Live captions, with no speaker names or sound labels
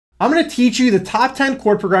I'm going to teach you the top 10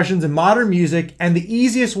 chord progressions in modern music and the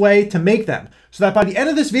easiest way to make them, so that by the end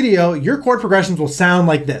of this video, your chord progressions will sound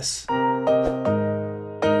like this.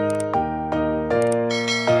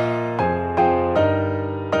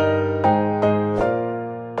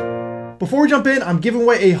 Before we jump in, I'm giving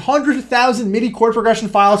away 100,000 MIDI chord progression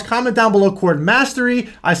files. Comment down below chord mastery.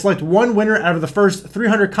 I select one winner out of the first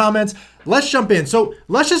 300 comments. Let's jump in. So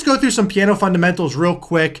let's just go through some piano fundamentals real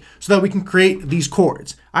quick so that we can create these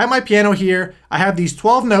chords. I have my piano here. I have these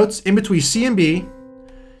 12 notes in between C and B,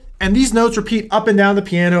 and these notes repeat up and down the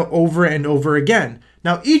piano over and over again.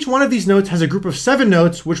 Now, each one of these notes has a group of 7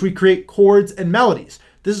 notes, which we create chords and melodies.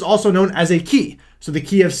 This is also known as a key. So the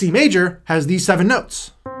key of C major has these 7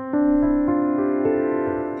 notes.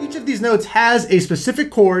 Each of these notes has a specific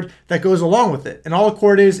chord that goes along with it, and all a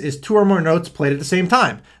chord is 2 or more notes played at the same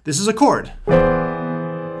time. This is a chord.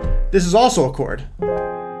 This is also a chord.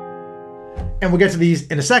 And we'll get to these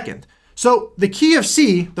in a second. So the key of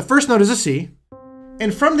C, the first note is a C,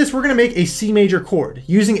 and from this we're going to make a C major chord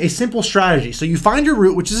using a simple strategy. So you find your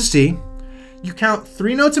root, which is a C, you count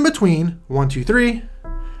 3 notes in between, 1, 2, 3, and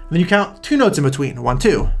then you count 2 notes in between, 1,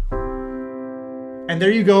 2. And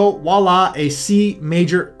there you go, voila, a C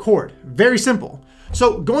major chord. Very simple.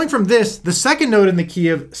 So going from this, the second note in the key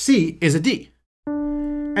of C is a D.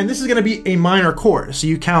 And this is going to be a minor chord. So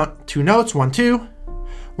you count 2 notes, 1, 2,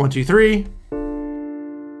 1, 2, 3,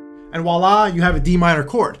 and voila, you have a D minor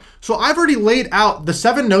chord. So I've already laid out the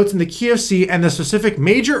 7 notes in the key of C and the specific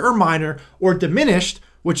major or minor or diminished,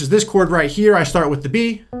 which is this chord right here. I start with the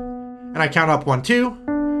B and I count up 1, 2,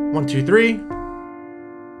 1, 2, 3.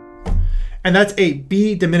 And that's a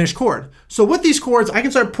B diminished chord. So with these chords, I can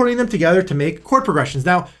start putting them together to make chord progressions.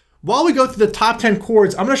 Now, while we go through the top 10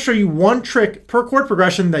 chords, I'm going to show you one trick per chord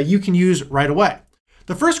progression that you can use right away.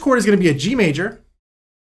 The first chord is going to be a G major,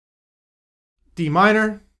 D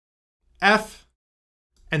minor, F,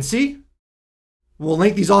 and C. We'll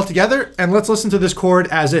link these all together, and let's listen to this chord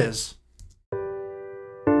as is.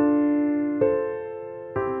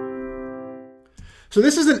 So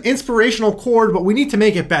this is an inspirational chord, but we need to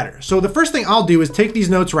make it better. So the first thing I'll do is take these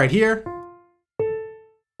notes right here,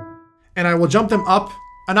 and I will jump them up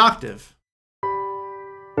an octave.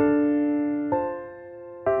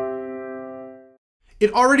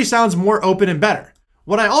 It already sounds more open and better.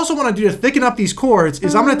 What I also want to do to thicken up these chords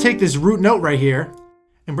is I'm going to take this root note right here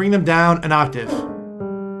and bring them down an octave.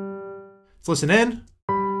 Let's listen in.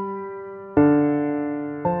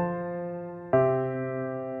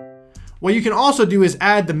 What you can also do is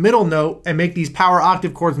add the middle note and make these power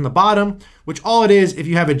octave chords on the bottom, which all it is, if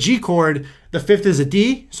you have a G chord, the 5th is a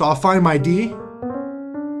D, so I'll find my D.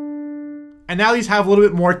 And now these have a little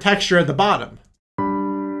bit more texture at the bottom.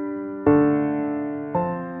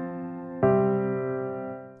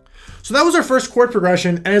 So that was our first chord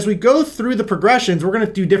progression, and as we go through the progressions, we're going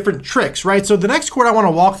to do different tricks, right? So the next chord I want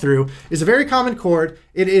to walk through is a very common chord.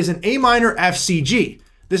 It is an A minor F C G.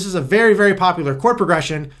 This is a very, very popular chord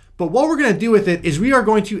progression. But what we're going to do with it is we are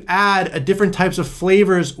going to add different types of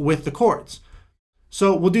flavors with the chords.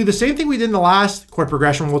 So we'll do the same thing we did in the last chord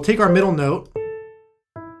progression. We'll take our middle note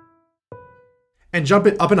and jump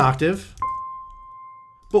it up an octave.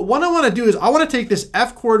 But what I want to do is I want to take this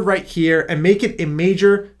F chord right here and make it a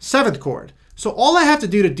major 7th chord. So all I have to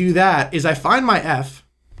do that is I find my F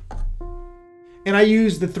and I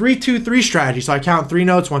use the 3, 2, 3 strategy. So I count 3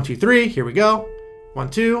 notes, 1, 2, 3. Here we go.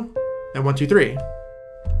 1, 2, and 1, 2, 3.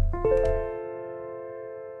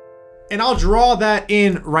 And I'll draw that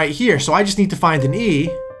in right here. So I just need to find an E.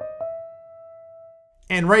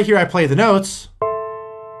 And right here I play the notes.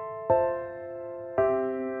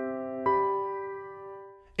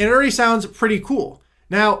 And it already sounds pretty cool.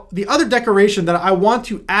 Now, the other decoration that I want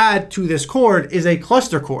to add to this chord is a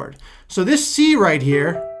cluster chord. So this C right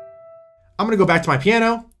here, I'm gonna go back to my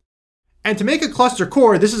piano. And to make a cluster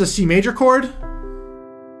chord, this is a C major chord.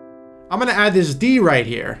 I'm gonna add this D right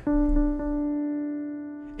here.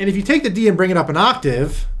 And if you take the D and bring it up an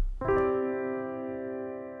octave,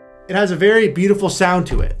 it has a very beautiful sound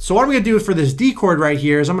to it. So what I'm going to do for this D chord right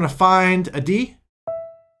here is I'm going to find a D.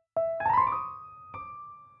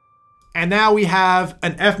 And now we have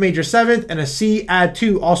an F major 7th and a C add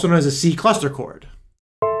 2, also known as a C cluster chord.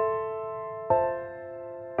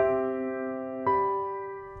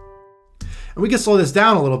 And we can slow this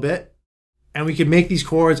down a little bit, and we can make these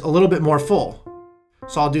chords a little bit more full.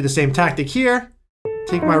 So I'll do the same tactic here.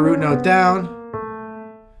 Take my root note down,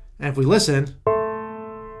 and if we listen,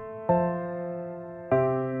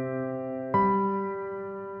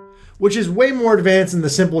 which is way more advanced than the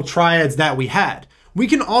simple triads that we had. We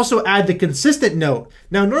can also add the consistent note.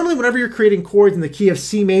 Now, normally whenever you're creating chords in the key of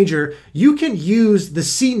C major, you can use the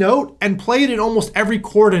C note and play it in almost every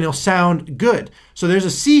chord and it'll sound good. So there's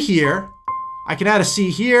a C here, I can add a C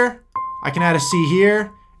here, I can add a C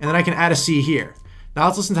here, and then I can add a C here. Now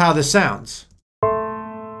let's listen to how this sounds.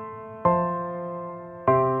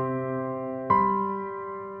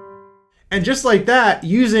 And just like that,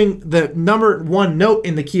 using the number 1 note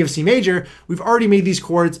in the key of C major, we've already made these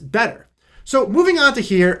chords better. So moving on to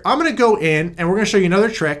here, I'm gonna go in and we're gonna show you another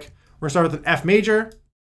trick. We're gonna start with an F major,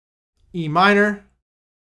 E minor,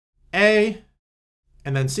 A,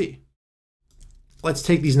 and then C. Let's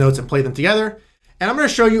take these notes and play them together. And I'm gonna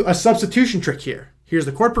show you a substitution trick here. Here's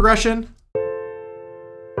the chord progression.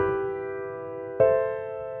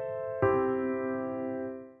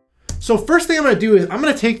 So first thing I'm gonna do is I'm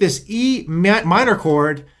gonna take this E minor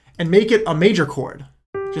chord and make it a major chord,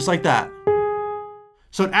 just like that.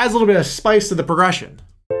 So it adds a little bit of spice to the progression.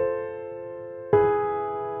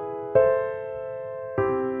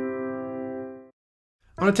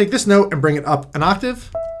 I'm gonna take this note and bring it up an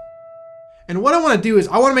octave. And what I wanna do is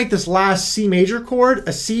I wanna make this last C major chord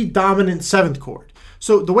a C dominant 7th chord.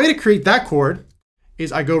 So the way to create that chord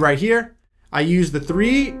is I go right here, I use the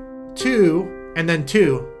 3, 2, and then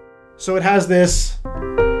 2. So it has this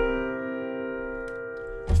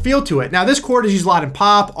feel to it. Now this chord is used a lot in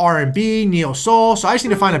pop, R&B, neo soul, so I just need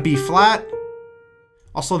to find a B flat.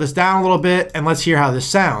 I'll slow this down a little bit and let's hear how this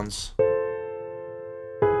sounds.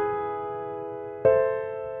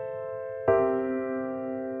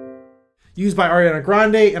 Used by Ariana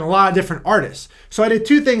Grande and a lot of different artists. So I did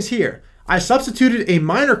 2 things here. I substituted a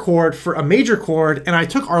minor chord for a major chord and I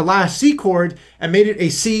took our last C chord and made it a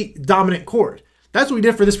C dominant chord. That's what we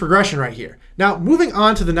did for this progression right here. Now, moving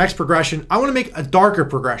on to the next progression, I wanna make a darker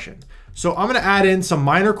progression. So I'm gonna add in some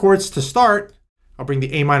minor chords to start. I'll bring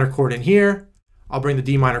the A minor chord in here. I'll bring the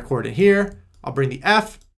D minor chord in here. I'll bring the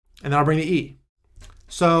F, and then I'll bring the E.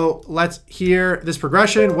 So let's hear this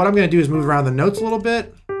progression. What I'm gonna do is move around the notes a little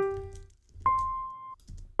bit.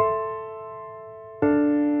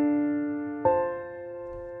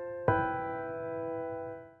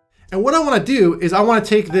 And what I wanna do is I wanna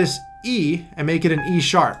take this E and make it an E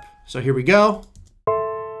sharp. So here we go.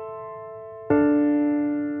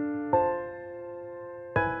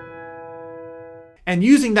 And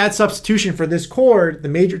using that substitution for this chord, the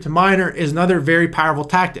major to minor, is another very powerful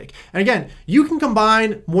tactic. And again, you can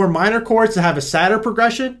combine more minor chords to have a sadder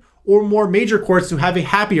progression or more major chords to have a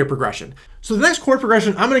happier progression. So the next chord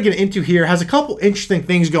progression I'm gonna get into here has a couple interesting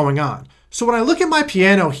things going on. So when I look at my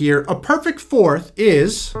piano here, a perfect 4th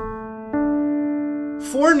is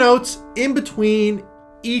 4 notes in between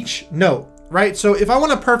each note, right? So if I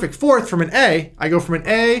want a perfect 4th from an A, I go from an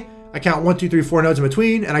A, I count 1, 2, 3, 4 notes in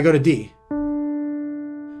between, and I go to D.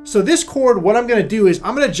 So this chord, what I'm gonna do is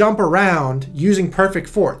I'm gonna jump around using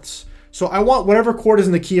perfect 4ths. So I want whatever chord is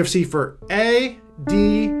in the key of C for A,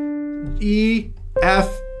 D, E,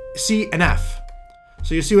 F, C, and F.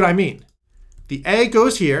 So you see what I mean. The A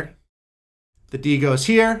goes here, the D goes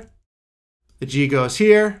here, the G goes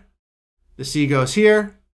here, the C goes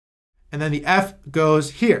here, and then the F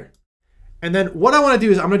goes here. And then what I want to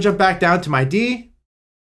do is I'm going to jump back down to my D,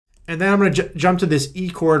 and then I'm going to jump to this E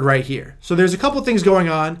chord right here. So there's a couple things going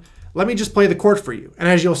on. Let me just play the chord for you. And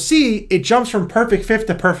as you'll see, it jumps from perfect 5th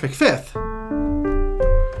to perfect 5th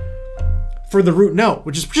for the root note,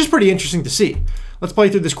 which is just pretty interesting to see. Let's play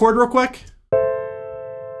through this chord real quick.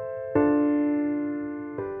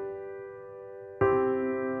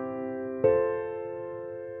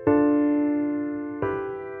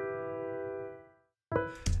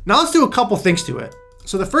 Now let's do a couple things to it.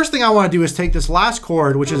 So the first thing I want to do is take this last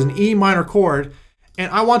chord, which is an E minor chord,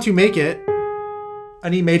 and I want to make it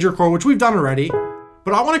an E major chord, which we've done already,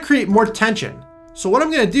 but I want to create more tension. So what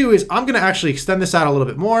I'm going to do is I'm going to actually extend this out a little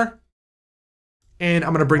bit more, and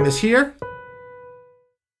I'm going to bring this here.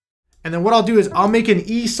 And then what I'll do is I'll make an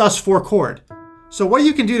E sus4 chord. So what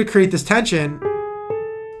you can do to create this tension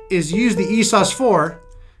is use the E sus4,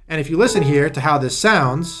 and if you listen here to how this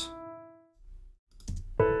sounds,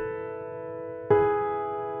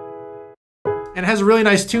 and it has a really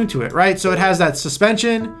nice tune to it, right? So it has that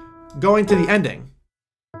suspension going to the ending.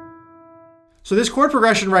 So this chord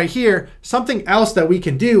progression right here, something else that we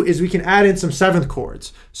can do is we can add in some 7th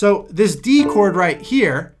chords. So this D chord right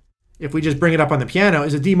here, if we just bring it up on the piano,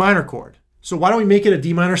 is a D minor chord. So why don't we make it a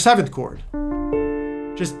D minor 7th chord?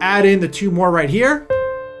 Just add in the 2 more right here,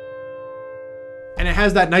 and it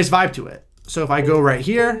has that nice vibe to it. So if I go right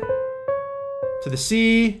here to the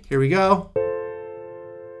C, here we go.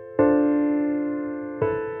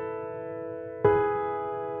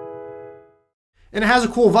 and it has a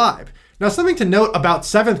cool vibe. Now, something to note about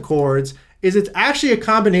seventh chords is it's actually a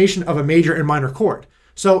combination of a major and minor chord.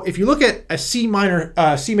 So if you look at a C major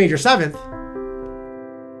seventh,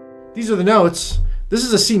 these are the notes. This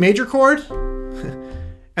is a C major chord,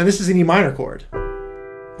 and this is an E minor chord.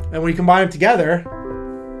 And when you combine them together,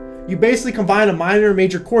 you basically combine a minor and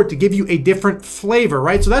major chord to give you a different flavor,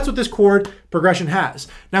 right? So that's what this chord progression has.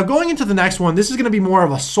 Now going into the next one, this is gonna be more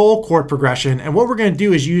of a soul chord progression, and what we're gonna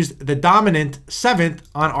do is use the dominant seventh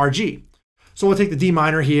on our G. So we'll take the D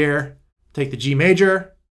minor here, take the G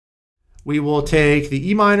major, we will take the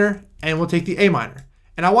E minor, and we'll take the A minor.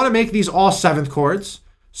 And I wanna make these all seventh chords.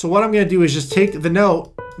 So what I'm gonna do is just take the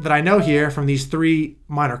note that I know here from these three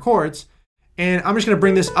minor chords, and I'm just gonna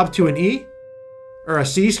bring this up to an E, or a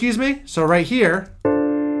C, excuse me. So right here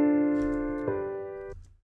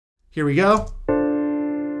we go.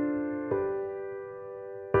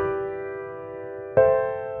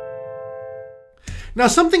 Now,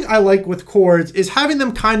 something I like with chords is having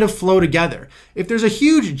them kind of flow together. If there's a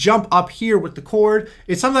huge jump up here with the chord,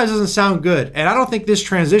 it sometimes doesn't sound good. And I don't think this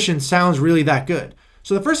transition sounds really that good.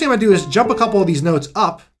 So the first thing I'm gonna do is jump a couple of these notes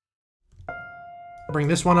up. Bring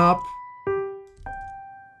this one up.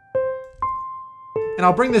 And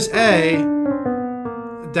I'll bring this A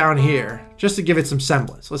down here, just to give it some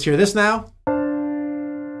semblance. Let's hear this now.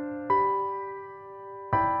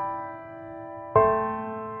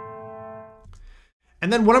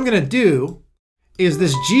 And then what I'm gonna do is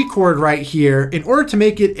this G chord right here, in order to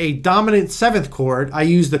make it a dominant seventh chord, I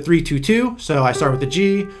use the 3-2-2. So I start with the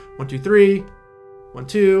G, 1, 2, 3, 1,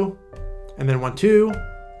 2, and then 1, 2.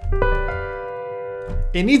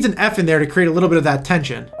 It needs an F in there to create a little bit of that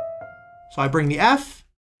tension. So I bring the F.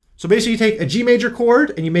 So basically you take a G major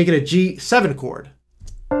chord and you make it a G7 chord.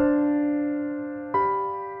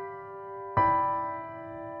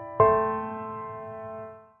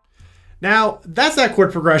 Now, that's that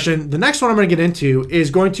chord progression. The next one I'm gonna get into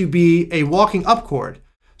is going to be a walking up chord.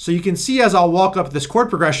 So you can see as I'll walk up this chord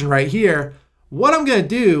progression right here, what I'm gonna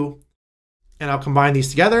do, and I'll combine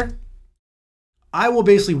these together, I will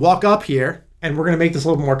basically walk up here, and we're gonna make this a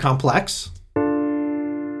little more complex.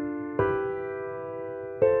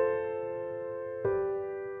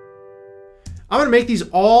 I'm gonna make these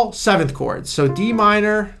all seventh chords. So D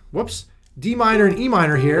minor, D minor and E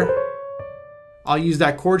minor here. I'll use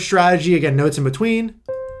that chord strategy, again, notes in between.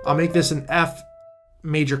 I'll make this an F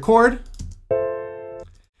major chord.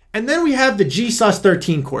 And then we have the G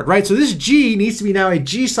sus13 chord, right? So this G needs to be now a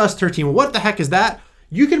G sus13. Well, what the heck is that?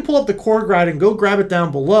 You can pull up the chord guide and go grab it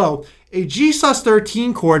down below. A G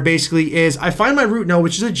sus13 chord basically is, I find my root note,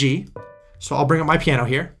 which is a G. So I'll bring up my piano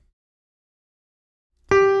here.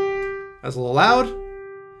 That's a little loud.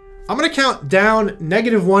 I'm gonna count down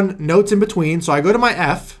 -1 notes in between. So I go to my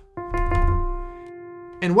F.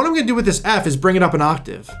 And what I'm gonna do with this F is bring it up an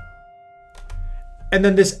octave. And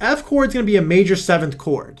then this F chord is gonna be a major seventh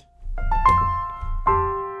chord.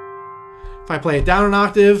 If I play it down an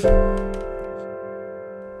octave,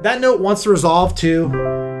 that note wants to resolve to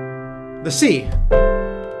the C.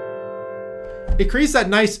 It creates that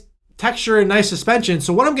nice texture and nice suspension.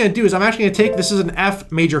 So what I'm gonna do is I'm actually gonna take, this is an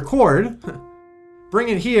F major chord, bring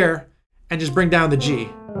it here, and just bring down the G.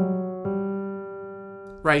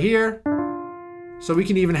 Right here. So we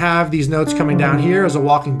can even have these notes coming down here as a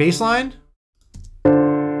walking bass line.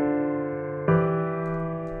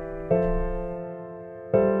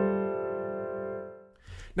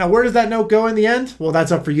 Now, where does that note go in the end? Well,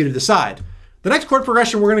 that's up for you to decide. The next chord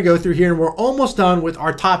progression we're gonna go through here, and we're almost done with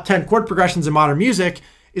our top 10 chord progressions in modern music,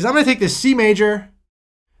 is I'm gonna take this C major,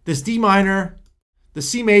 this D minor, the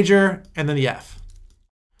C major, and then the F.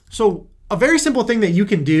 So a very simple thing that you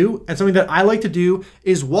can do, and something that I like to do,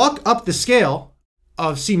 is walk up the scale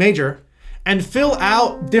of C major and fill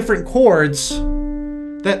out different chords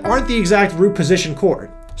that aren't the exact root position chord.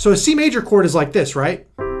 So a C major chord is like this, right?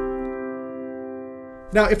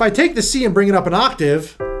 Now, if I take the C and bring it up an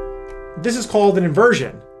octave, this is called an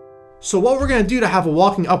inversion. So what we're gonna do to have a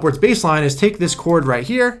walking upwards bass line is take this chord right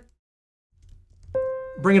here,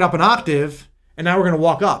 bring it up an octave, and now we're gonna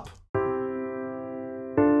walk up.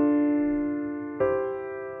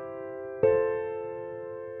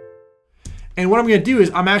 And what I'm gonna do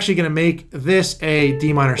is I'm actually gonna make this a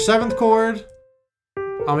D minor seventh chord.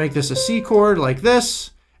 I'll make this a C chord like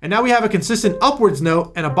this. And now we have a consistent upwards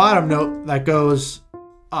note and a bottom note that goes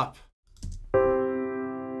up.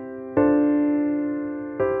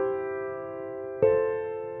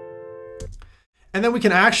 And then we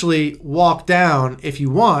can actually walk down, if you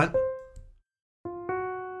want,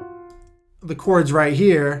 the chords right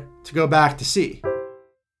here to go back to C.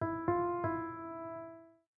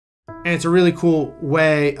 And it's a really cool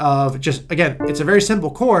way of just, again, it's a very simple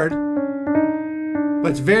chord, but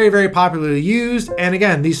it's very, very popularly used. And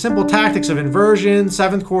again, these simple tactics of inversion,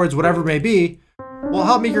 seventh chords, whatever it may be, will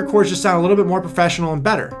help make your chords just sound a little bit more professional and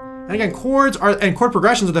better. And again, chord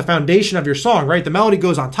progressions are the foundation of your song, right? The melody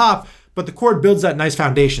goes on top, but the chord builds that nice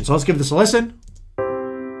foundation. So let's give this a listen.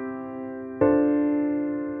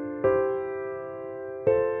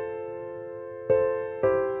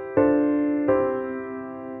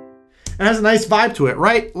 It has a nice vibe to it,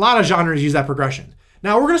 right? A lot of genres use that progression.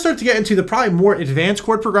 Now we're gonna start to get into the probably more advanced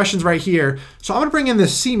chord progressions right here. So I'm gonna bring in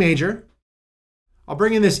this C major. I'll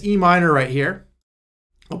bring in this E minor right here.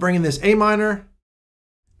 I'll bring in this A minor.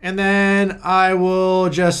 And then I will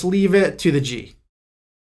just leave it to the G.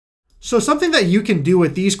 So something that you can do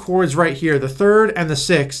with these chords right here, the third and the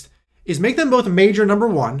sixth, is make them both major number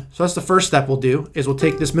one. So that's the first step we'll do, is we'll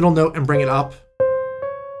take this middle note and bring it up.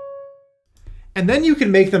 And then you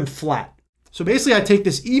can make them flat. So basically I take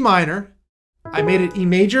this E minor, I made it E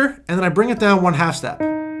major, and then I bring it down 1/2 step.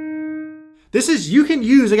 This is, you can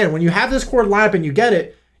use, again, when you have this chord line up and you get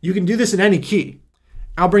it, you can do this in any key.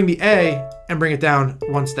 I'll bring the A and bring it down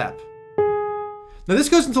 1 step. Now this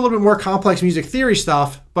goes into a little bit more complex music theory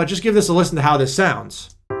stuff, but just give this a listen to how this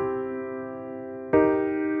sounds.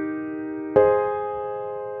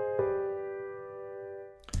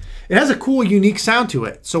 It has a cool, unique sound to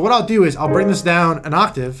it. So what I'll do is I'll bring this down an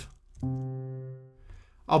octave.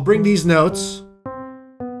 I'll bring these notes,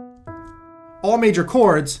 all major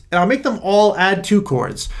chords, and I'll make them all add 2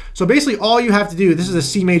 chords. So basically all you have to do, this is a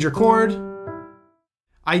C major chord.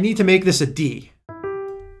 I need to make this a D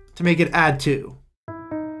to make it add 2.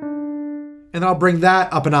 And then I'll bring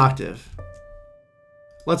that up an octave.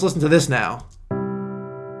 Let's listen to this now.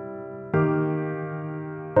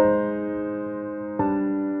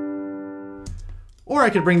 Or I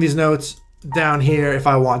could bring these notes down here if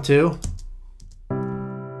I want to.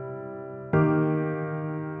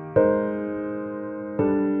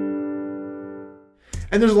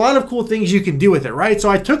 And there's a lot of cool things you can do with it, right? So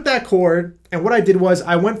I took that chord, and what I did was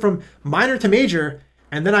I went from minor to major,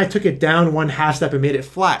 and then I took it down 1/2 step and made it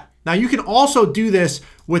flat. Now you can also do this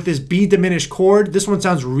with this B diminished chord. This one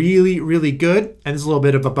sounds really, really good, and it's a little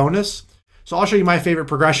bit of a bonus. So I'll show you my favorite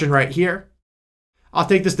progression right here. I'll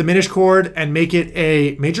take this diminished chord and make it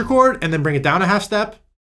a major chord, and then bring it down 1/2 step.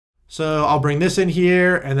 So I'll bring this in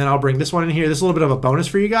here, and then I'll bring this one in here. This is a little bit of a bonus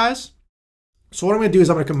for you guys. So what I'm gonna do is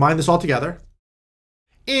I'm gonna combine this all together.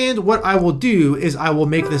 And what I will do is I will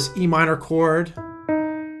make this E minor chord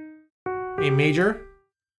a major.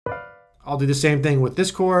 I'll do the same thing with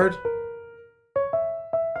this chord.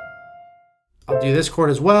 I'll do this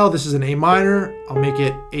chord as well. This is an A minor. I'll make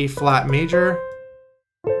it A flat major.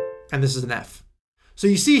 And this is an F. So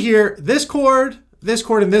you see here, this chord,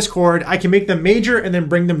 and this chord, I can make them major and then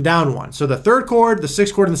bring them down 1. So the third chord, the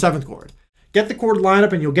sixth chord, and the seventh chord. Get the chord line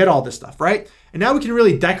up and you'll get all this stuff, right? And now we can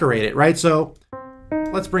really decorate it, right? So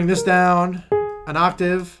let's bring this down an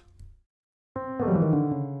octave.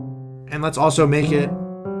 And let's also make it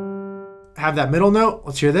have that middle note.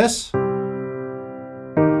 Let's hear this.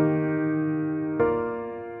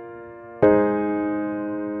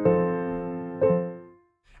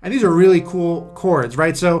 And these are really cool chords,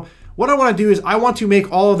 right? So what I want to do is I want to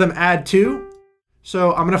make all of them add 2.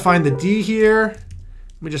 So I'm going to find the D here.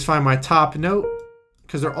 Let me just find my top note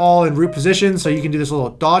because they're all in root position. So you can do this little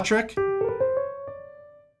DAW trick.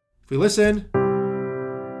 If we listen.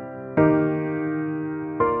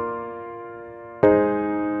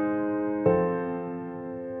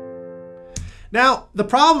 Now, the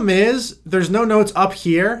problem is there's no notes up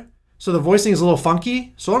here. So the voicing is a little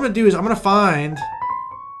funky. So what I'm going to do is I'm going to find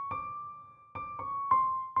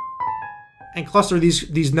and cluster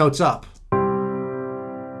these notes up.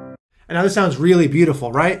 And now this sounds really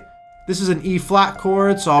beautiful, right? This is an E flat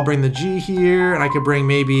chord, so I'll bring the G here, and I could bring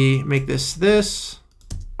make this.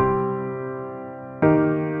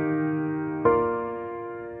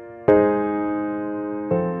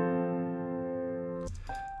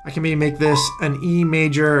 I can maybe make this an E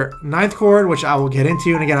major 9th chord, which I will get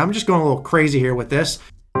into. And again, I'm just going a little crazy here with this.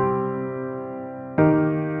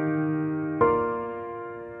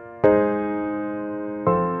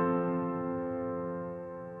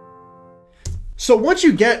 So once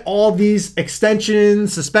you get all these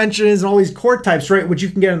extensions, suspensions, and all these chord types, right, which you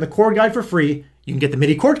can get in the chord guide for free, you can get the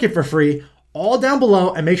MIDI chord kit for free, all down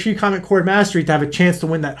below, and make sure you comment Chord Mastery to have a chance to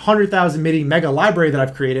win that 100,000 MIDI mega library that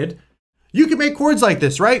I've created. You can make chords like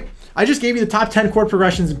this, right? I just gave you the top 10 chord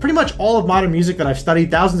progressions in pretty much all of modern music that I've studied,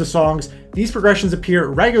 thousands of songs. These progressions appear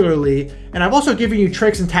regularly, and I've also given you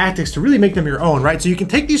tricks and tactics to really make them your own, right? So you can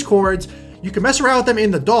take these chords, you can mess around with them in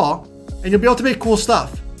the DAW, and you'll be able to make cool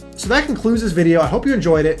stuff. So that concludes this video. I hope you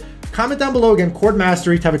enjoyed it. Comment down below again, chord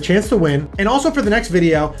mastery, to have a chance to win. And also for the next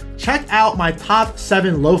video, check out my top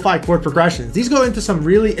 7 lo-fi chord progressions. These go into some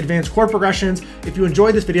really advanced chord progressions. If you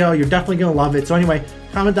enjoyed this video, you're definitely gonna love it. So anyway,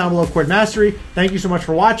 comment down below chord mastery. Thank you so much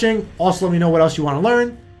for watching. Also let me know what else you wanna learn.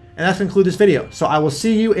 And that's gonna conclude this video. So I will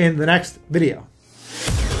see you in the next video.